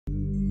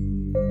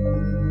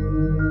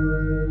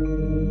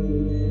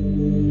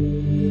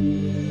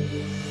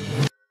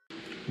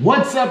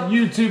What's up,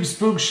 YouTube?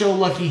 Spook Show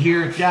Lucky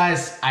here.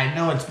 Guys, I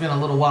know it's been a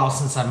little while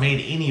since I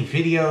made any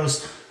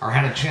videos or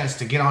had a chance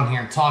to get on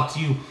here and talk to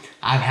you.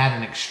 I've had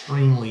an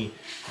extremely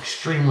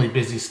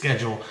busy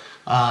schedule.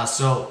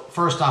 So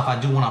first off,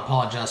 I do want to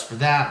apologize for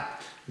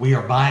that. We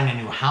are buying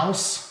a new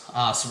house,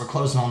 so we're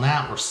closing on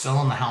that. We're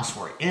selling the house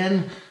we're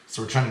in,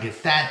 so we're trying to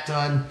get that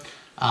done.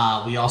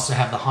 We also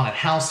have the haunted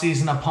house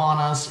season upon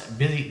us,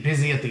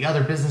 busy at the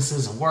other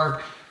businesses and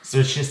work, so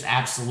it's just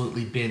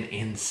absolutely been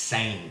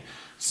insane.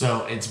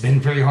 So it's been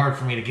very hard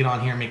for me to get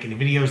on here and make any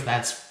videos.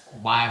 That's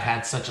why I've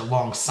had such a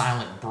long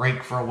silent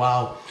break for a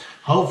while.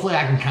 Hopefully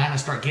I can kind of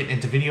start getting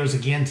into videos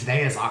again.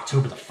 Today is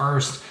October the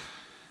 1st.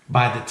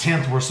 By the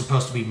 10th, we're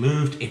supposed to be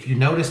moved. If you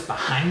notice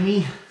behind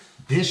me,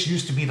 this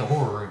used to be the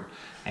horror room,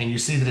 and you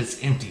see that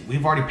it's empty.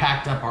 We've already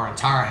packed up our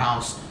entire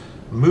house,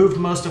 moved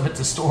most of it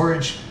to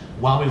storage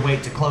while we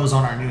wait to close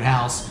on our new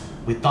house.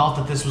 We thought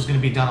that this was going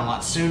to be done a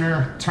lot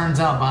sooner. Turns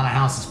out buying a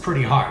house is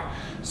pretty hard.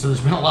 So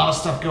there's been a lot of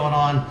stuff going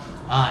on.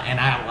 And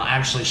I will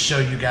actually show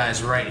you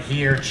guys right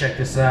here. Check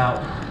this out.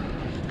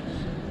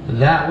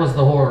 That was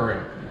the horror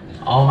room.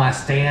 All my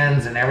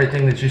stands and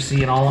everything that you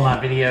see in all of my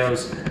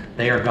videos,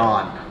 they are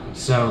gone.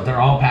 So they're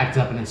all packed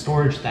up and in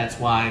storage. That's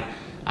why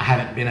I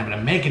haven't been able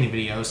to make any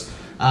videos.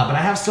 But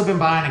I have still been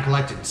buying and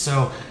collecting.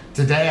 So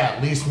today I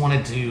at least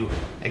wanted to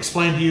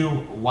explain to you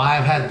why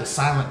I've had the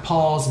silent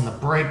pause and the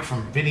break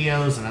from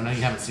videos. And I know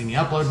you haven't seen me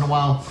upload in a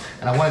while.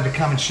 And I wanted to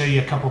come and show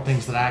you a couple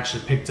things that I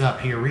actually picked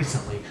up here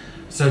recently.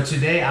 So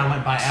today I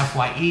went by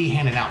FYE,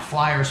 handing out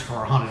flyers for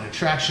our haunted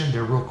attraction.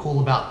 They're real cool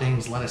about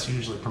things, let us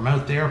usually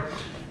promote there.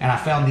 And I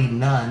found the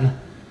Nun.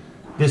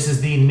 This is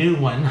the new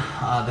one,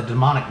 the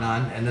Demonic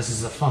Nun, and this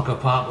is a Funko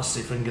Pop. Let's see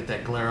if we can get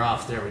that glare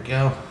off. There we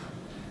go.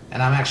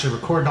 And I'm actually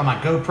recording on my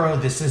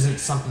GoPro. This isn't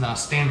something that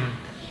I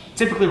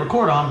typically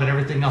record on, but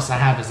everything else I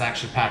have is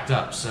actually packed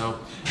up. So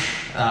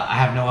I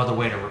have no other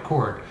way to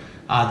record.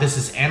 This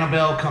is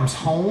Annabelle Comes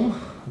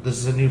Home. This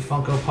is a new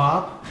Funko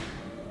Pop.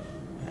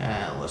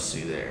 Let's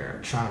see there.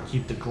 Trying to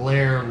keep the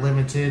glare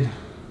limited.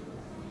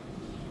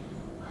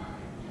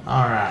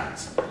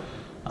 Alright.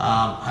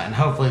 And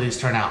hopefully these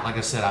turn out. Like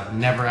I said, I've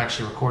never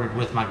actually recorded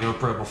with my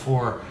GoPro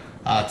before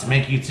to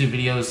make YouTube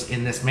videos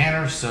in this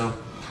manner. So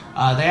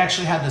they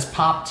actually had this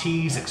Pop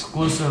Tees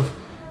exclusive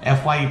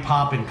FYE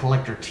Pop and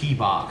Collector Tee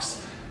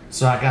box.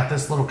 So I got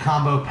this little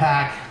combo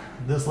pack.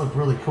 This looked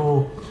really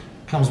cool.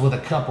 Comes with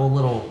a couple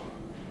little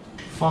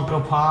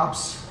Funko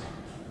Pops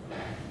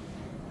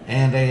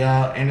and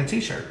a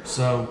t-shirt.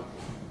 So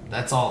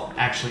that's all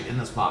actually in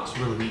this box.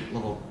 Really neat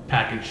little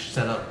package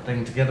setup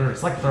thing together.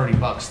 It's like 30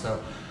 bucks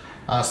though.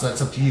 So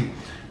that's up to you.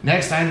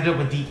 Next, I ended up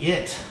with the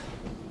It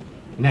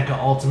NECA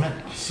Ultimate.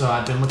 So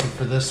I've been looking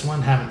for this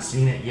one. Haven't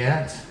seen it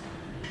yet.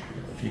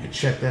 If you could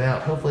check that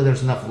out. Hopefully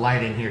there's enough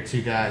light in here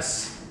too,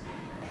 guys.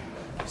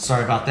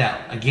 Sorry about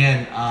that.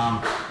 Again,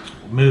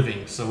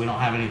 moving, so we don't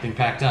have anything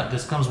packed up.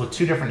 This comes with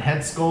two different head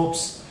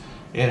sculpts.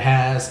 It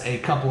has a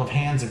couple of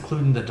hands,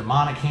 including the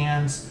demonic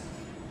hands.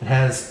 It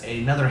has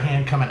another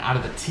hand coming out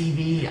of the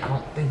TV. I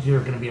don't think you're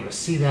going to be able to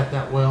see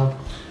that well.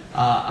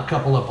 A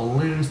couple of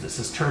balloons that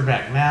says "Turn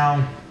Back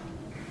Now,"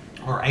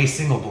 or a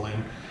single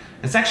balloon.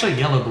 It's actually a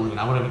yellow balloon.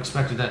 I would have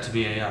expected that to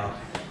be a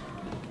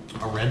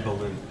red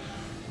balloon.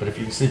 But if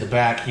you can see the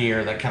back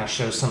here, that kind of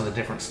shows some of the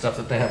different stuff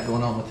that they have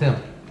going on with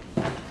him.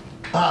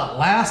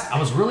 Last, I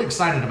was really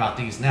excited about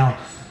these. Now,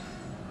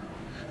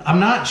 I'm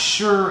not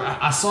sure,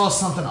 I saw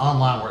something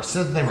online where it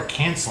said that they were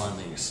canceling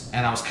these,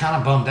 and I was kind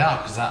of bummed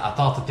out because I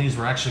thought that these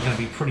were actually going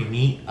to be pretty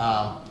neat.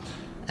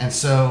 And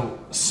so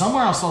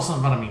somewhere I saw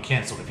something about them being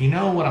canceled. If you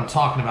know what I'm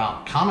talking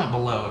about, comment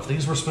below if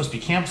these were supposed to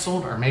be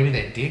canceled, or maybe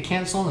they did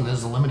cancel and this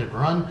is a limited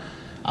run.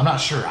 I'm not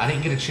sure. I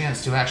didn't get a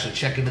chance to actually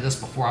check into this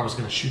before I was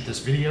going to shoot this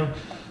video.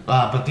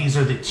 But these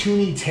are the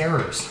Toonie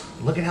Terrors.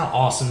 Look at how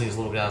awesome these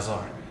little guys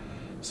are.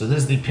 So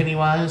this is the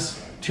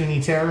Pennywise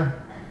Toonie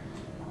Terror.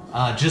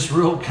 Just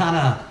real kind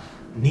of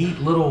neat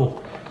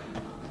little,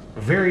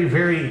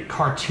 very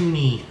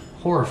cartoony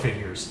horror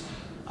figures.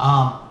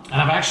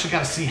 And I've actually got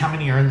to see how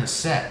many are in this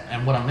set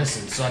and what I'm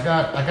missing. So I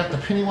got the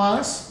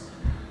Pennywise,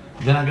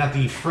 then I got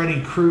the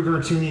Freddy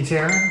Krueger Toonie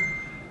Terror.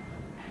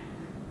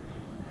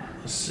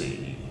 Let's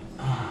see.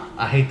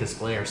 I hate this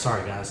glare.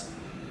 Sorry guys.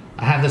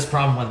 I have this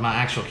problem with my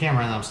actual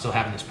camera, and I'm still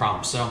having this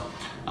problem. So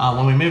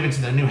when we move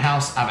into the new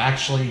house, I've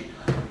actually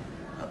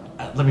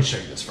let me show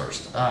you this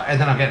first. And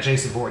then I've got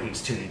Jason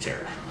Voorhees Toonie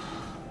Terror.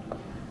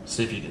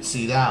 See if you can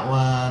see that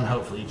one.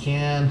 Hopefully you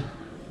can.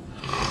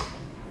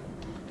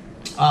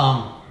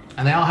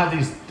 And they all have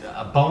these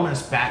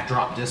bonus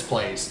backdrop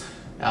displays.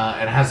 It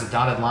has a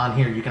dotted line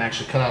here. You can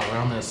actually cut out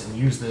around this and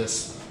use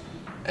this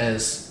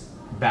as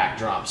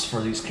backdrops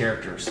for these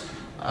characters.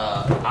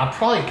 I'm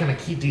probably going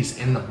to keep these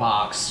in the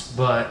box,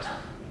 but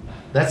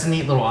that's a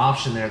neat little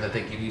option there that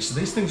they give you. So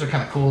these things are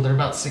kind of cool. They're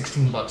about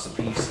 16 bucks a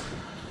piece.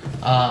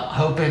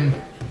 Hoping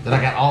that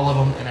I got all of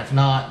them, and if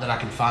not, that I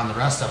can find the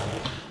rest of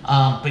them.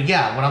 But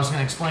yeah, what I was going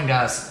to explain,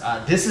 guys,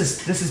 this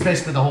is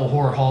basically the whole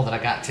horror haul that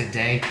I got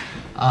today.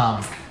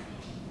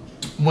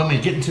 When we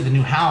get into the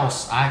new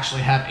house, I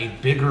actually have a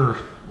bigger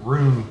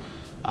room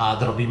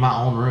that'll be my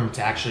own room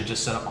to actually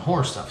just set up my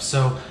horror stuff.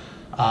 So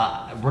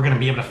we're going to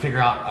be able to figure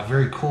out a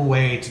very cool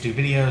way to do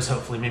videos.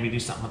 Hopefully maybe do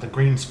something with a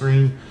green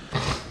screen,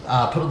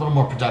 put a little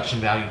more production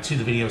value to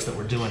the videos that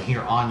we're doing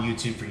here on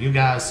YouTube for you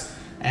guys.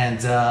 And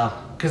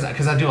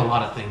because I do a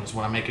lot of things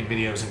when I'm making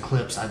videos and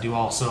clips. I do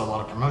also a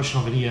lot of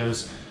promotional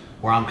videos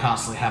where I'm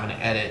constantly having to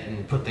edit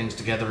and put things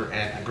together,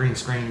 and a green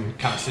screen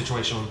kind of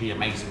situation would be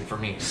amazing for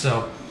me.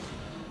 So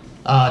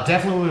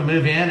definitely when we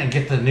move in and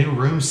get the new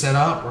room set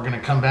up, we're going to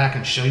come back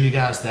and show you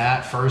guys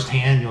that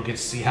firsthand. You'll get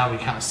to see how we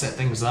kind of set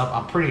things up.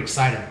 I'm pretty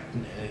excited,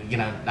 you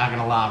know, not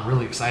going to lie, I'm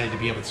really excited to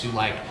be able to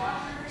like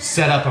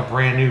set up a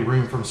brand new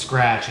room from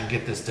scratch and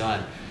get this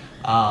done.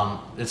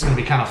 It's going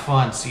to be kind of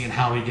fun seeing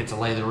how we get to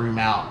lay the room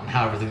out and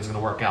how everything's going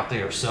to work out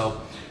there.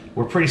 So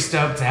we're pretty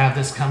stoked to have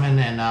this coming,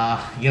 and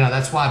you know,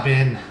 that's why I've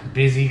been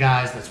busy,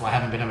 guys. That's why I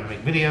haven't been able to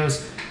make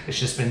videos. It's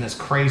just been this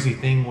crazy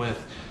thing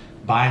with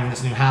buying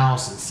this new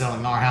house and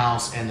selling our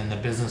house, and then the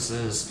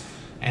businesses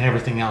and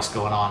everything else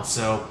going on.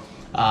 So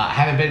I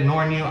haven't been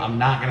ignoring you. I'm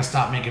not going to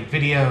stop making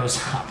videos.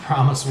 I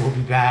promise we'll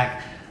be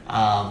back.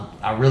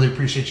 I really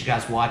appreciate you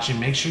guys watching.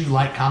 Make sure you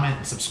like, comment,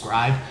 and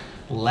subscribe.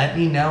 Let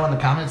me know in the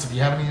comments if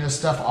you have any of this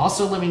stuff.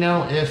 Also, let me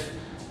know if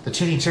the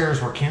Toony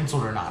Terrors were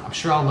canceled or not. I'm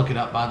sure I'll look it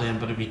up by then,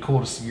 but it'd be cool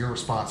to see your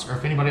response, or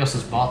if anybody else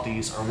has bought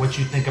these, or what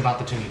you think about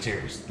the Toony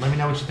Terrors. Let me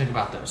know what you think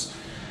about those.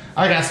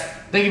 All right, guys.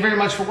 Thank you very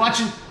much for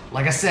watching.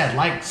 Like I said,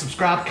 like,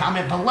 subscribe,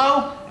 comment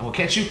below, and we'll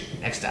catch you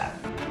next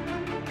time.